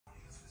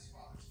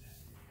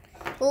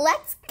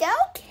Let's go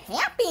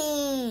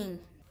camping.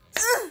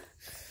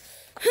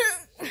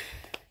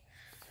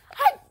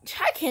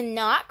 I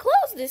cannot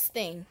close this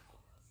thing.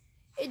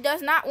 It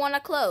does not want to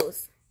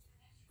close.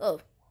 Oh.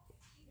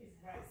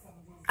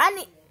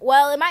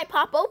 Well, it might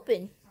pop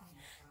open.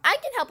 I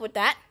can help with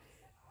that.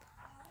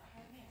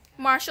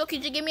 Marshall,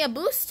 could you give me a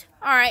boost?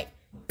 All right.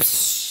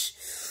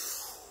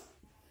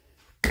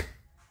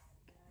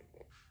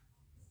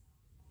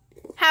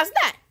 How's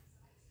that?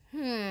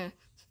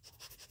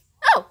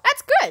 Oh,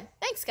 that's good.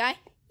 Thanks, Guy.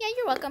 Yeah,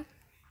 you're welcome.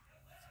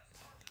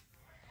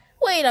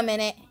 Wait a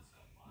minute.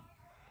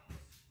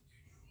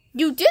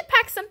 You did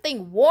pack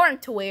something warm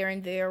to wear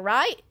in there,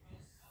 right?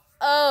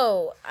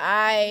 Oh,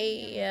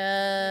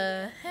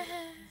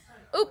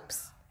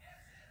 Oops.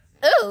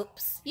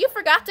 Oops. You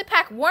forgot to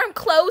pack warm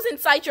clothes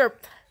inside your...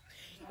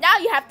 Now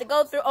you have to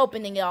go through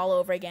opening it all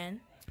over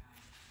again.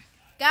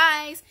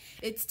 Guys,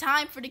 it's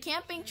time for the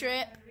camping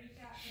trip.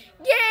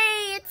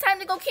 Yay! It's time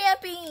to go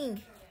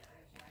camping.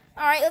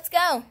 All right, let's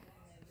go.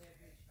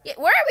 Yeah,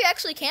 where are we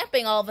actually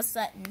camping all of a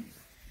sudden?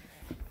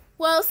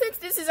 Well, since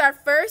this is our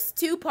first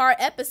two-part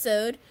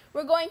episode,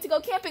 we're going to go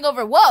camping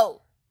over...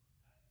 Whoa!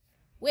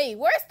 Wait,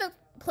 where's the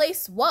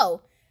place?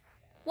 Whoa.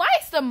 Why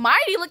is the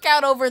mighty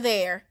lookout over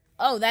there?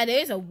 Oh, that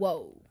is a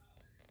whoa.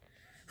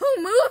 Who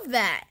moved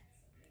that?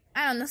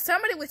 I don't know,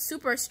 somebody with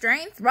super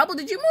strength? Rubble,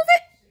 did you move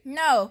it?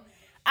 No.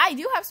 I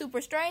do have super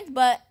strength,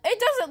 but it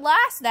doesn't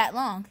last that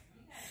long.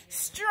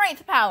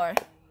 Strength power.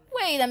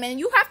 Wait a minute,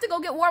 you have to go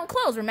get warm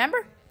clothes,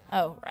 remember?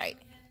 Oh, right.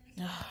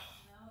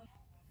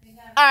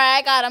 Alright,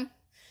 I got him.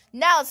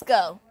 Now let's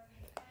go.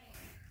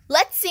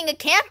 Let's sing a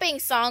camping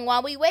song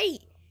while we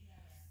wait.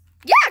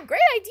 Yeah, great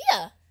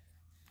idea.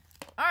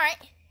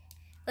 Alright,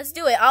 let's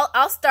do it.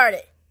 I'll start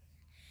it.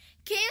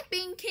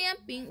 Camping,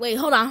 camping. Wait,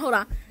 hold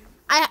on.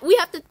 We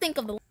have to think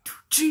of the...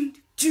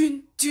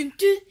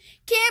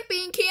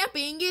 Camping,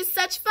 camping is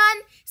such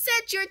fun.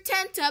 Set your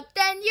tent up,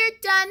 then you're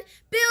done.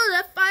 Build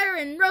a fire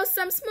and roast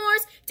some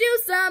s'mores. Do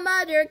some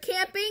other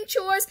camping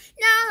chores.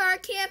 Now our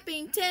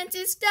camping tent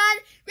is done.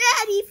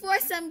 Ready for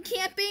some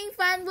camping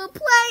fun. We'll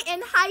play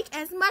and hike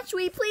as much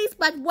we please.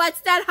 But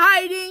what's that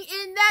hiding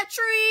in that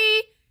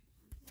tree?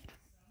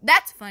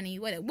 That's funny.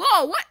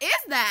 Whoa, what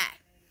is that?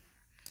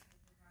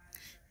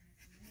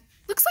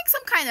 Looks like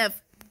some kind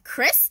of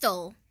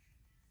crystal.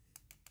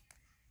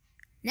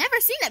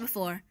 Never seen that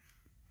before.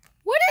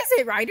 What is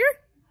it, Ryder?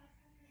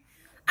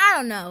 I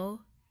don't know.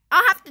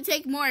 I'll have to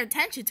take more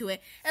attention to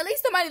it. At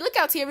least the mighty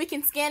lookout's here. We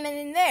can scan it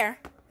in there.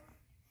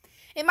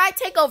 It might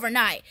take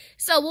overnight,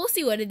 so we'll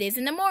see what it is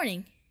in the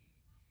morning.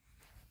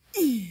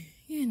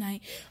 Good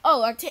night.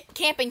 Oh, our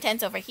camping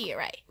tent's over here,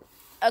 right?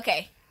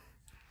 Okay.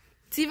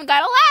 It's even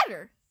got a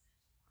ladder.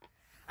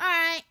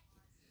 Alright.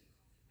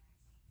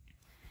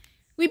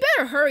 We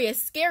better hurry. A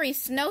scary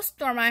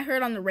snowstorm I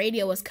heard on the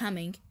radio was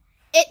coming.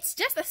 It's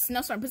just a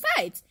snowstorm.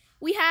 Besides,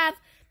 we have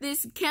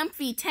this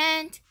comfy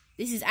tent.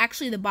 This is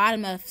actually the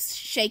bottom of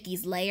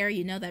Shaky's lair.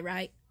 You know that,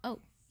 right? Oh,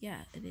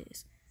 yeah, it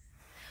is.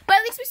 But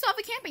at least we still have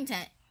a camping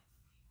tent.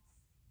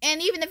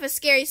 And even if a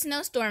scary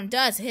snowstorm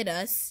does hit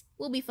us,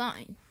 we'll be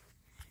fine.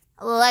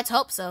 Well, let's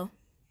hope so.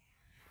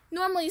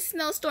 Normally,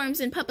 snowstorms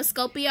in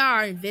Papaskopia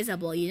are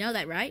invisible. You know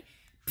that, right?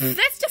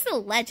 That's just a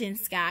legend,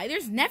 Sky.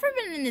 There's never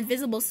been an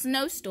invisible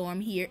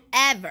snowstorm here,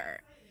 ever.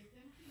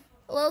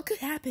 Well, it could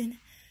happen.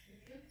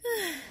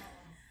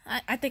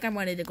 I think I'm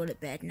ready to go to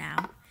bed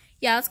now.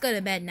 Yeah, let's go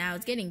to bed now.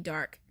 It's getting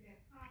dark.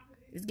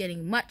 It's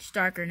getting much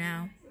darker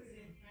now.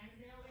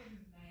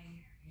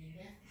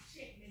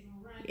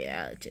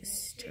 Yeah, it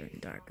just turned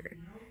darker.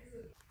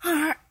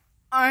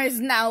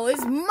 Ours now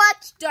is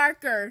much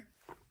darker.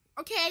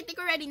 Okay, I think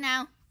we're ready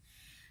now.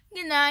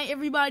 Good night,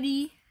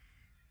 everybody.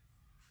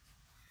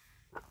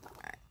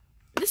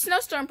 The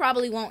snowstorm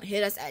probably won't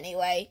hit us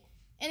anyway.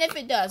 And if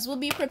it does, we'll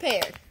be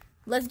prepared.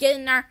 Let's get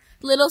in our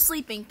little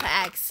sleeping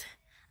packs.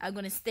 I'm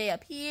going to stay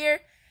up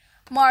here.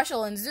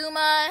 Marshall and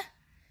Zuma,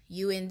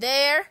 you in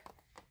there.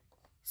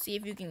 See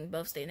if you can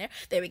both stay in there.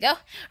 There we go.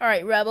 All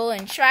right, Rebel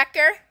and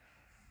Tracker.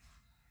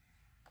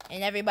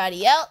 And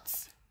everybody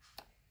else.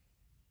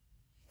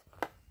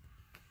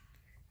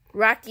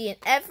 Rocky and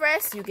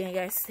Everest, you can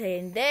guys stay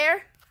in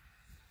there.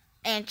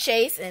 And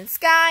Chase and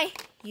Sky,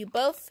 you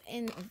both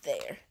in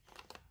there.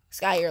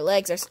 Sky, your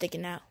legs are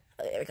sticking out.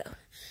 Oh, there we go.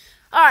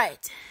 All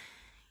right.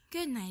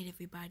 Good night,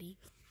 everybody.